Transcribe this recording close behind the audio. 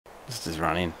Just is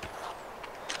running.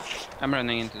 I'm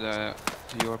running into to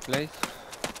your place.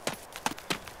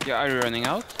 Yeah, are you running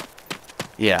out?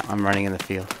 Yeah, I'm running in the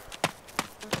field.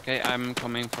 Okay, I'm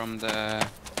coming from the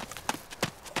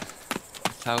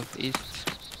southeast.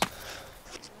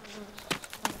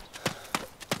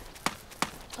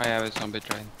 I have a zombie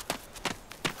train.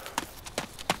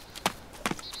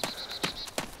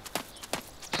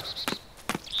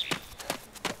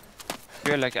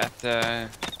 You're like at the...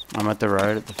 I'm at the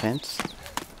road at the fence.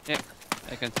 Yeah,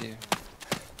 I can see you.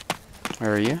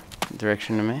 Where are you?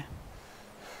 Direction to me?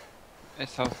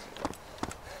 South...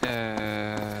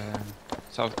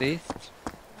 southeast.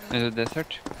 In the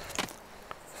desert.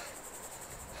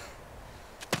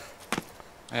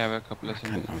 I have a couple of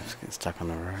zombies. I'm just getting stuck on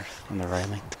the road, on the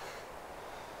railing.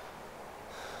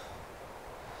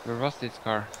 Where was this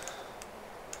car?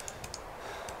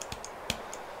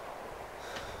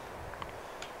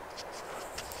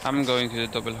 I'm going to the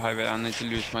double highway. I need to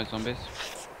lose my zombies.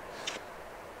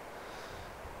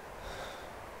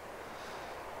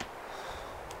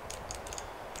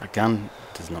 A gun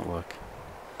does not work.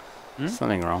 Hmm?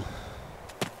 Something wrong.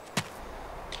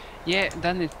 Yeah,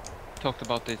 Danny talked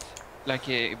about this. Like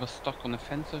it was stuck on a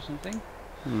fence or something.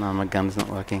 No, my gun's not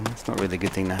working. It's not really a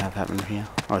good thing to have happen here.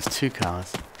 Oh, it's 2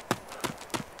 cars.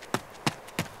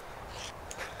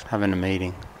 Having a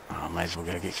meeting. Oh, I might as well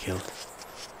go get killed.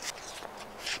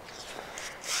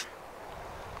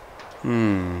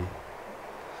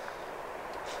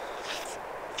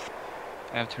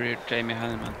 I have 3 Jamie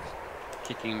Hannemans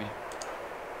kicking me.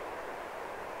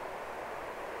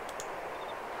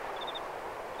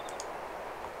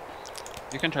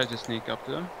 You can try to sneak up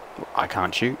to them. I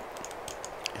can't shoot.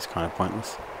 It's kind of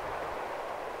pointless.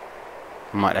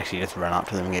 I might actually just run up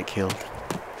to them and get killed.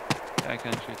 Yeah, I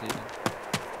can shoot either.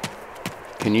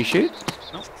 Can you shoot?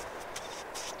 No.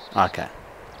 Okay.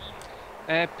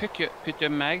 Put your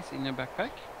mags in your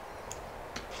backpack.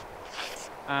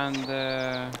 And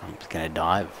I'm just gonna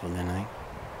die before then, I think.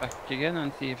 back again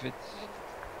and see if it's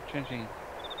changing it.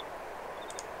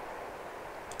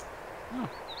 Oh.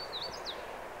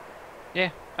 Yeah,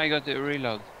 I got the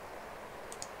reload.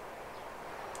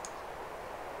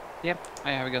 Yep,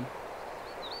 I have a gun.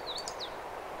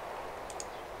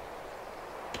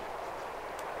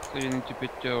 So you need to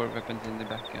put your weapons in the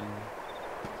back and...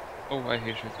 Oh, I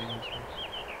hear shooting.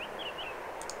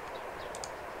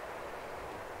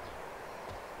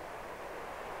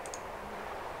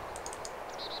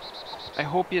 I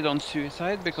hope you don't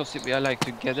suicide, because we are like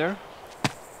together.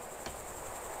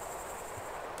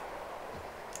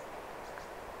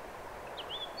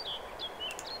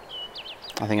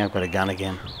 I think I've got a gun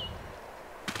again.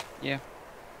 Yeah.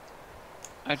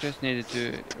 I just needed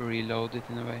to reload it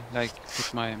in a way. Like,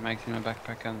 put my mags in my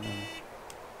backpack and then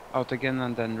out again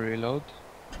and then reload.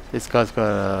 This guy's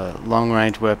got a long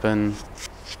range weapon.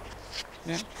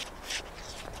 Yeah.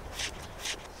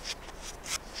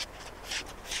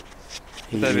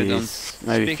 That we don't He's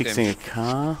maybe speak fixing them. a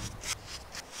car.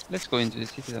 Let's go into the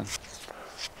city then.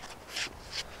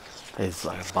 There's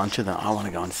like a bunch of them. I want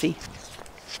to go and see.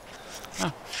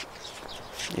 Ah.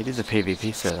 It is a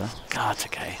PvP server. God, it's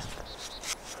okay.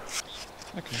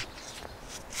 Okay.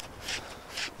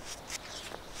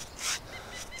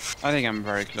 I think I'm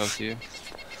very close to you.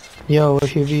 Yo,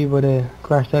 if you be by the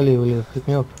crashed alley, will you pick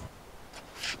me up?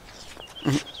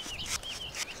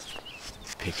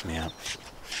 Pick me up.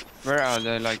 Where are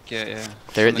they? Like,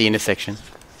 They're at the intersection.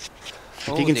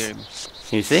 Oh, you can dear.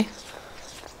 Can you see?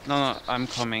 No, I'm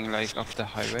coming like up the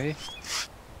highway.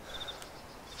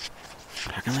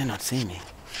 How can they not see me?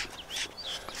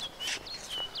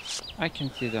 I can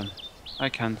see them. I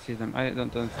can't see them. I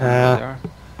don't know where they are.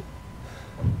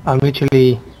 I'm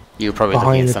literally You're probably looking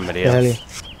behind at the somebody alley.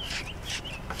 else.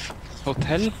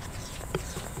 Hotel?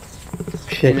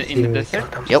 Shit, In the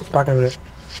desert? I'm Yep. stuck over it.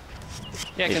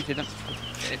 Yeah, I can see them.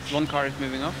 One car is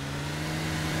moving off.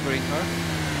 Green car.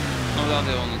 No, the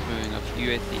other one is moving off.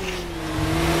 UAC.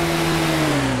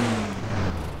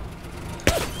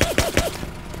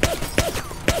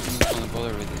 I'm not gonna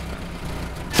bother with this.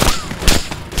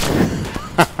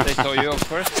 They saw you up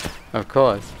first. Of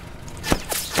course.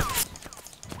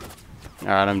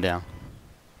 Alright, I'm down.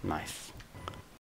 Nice.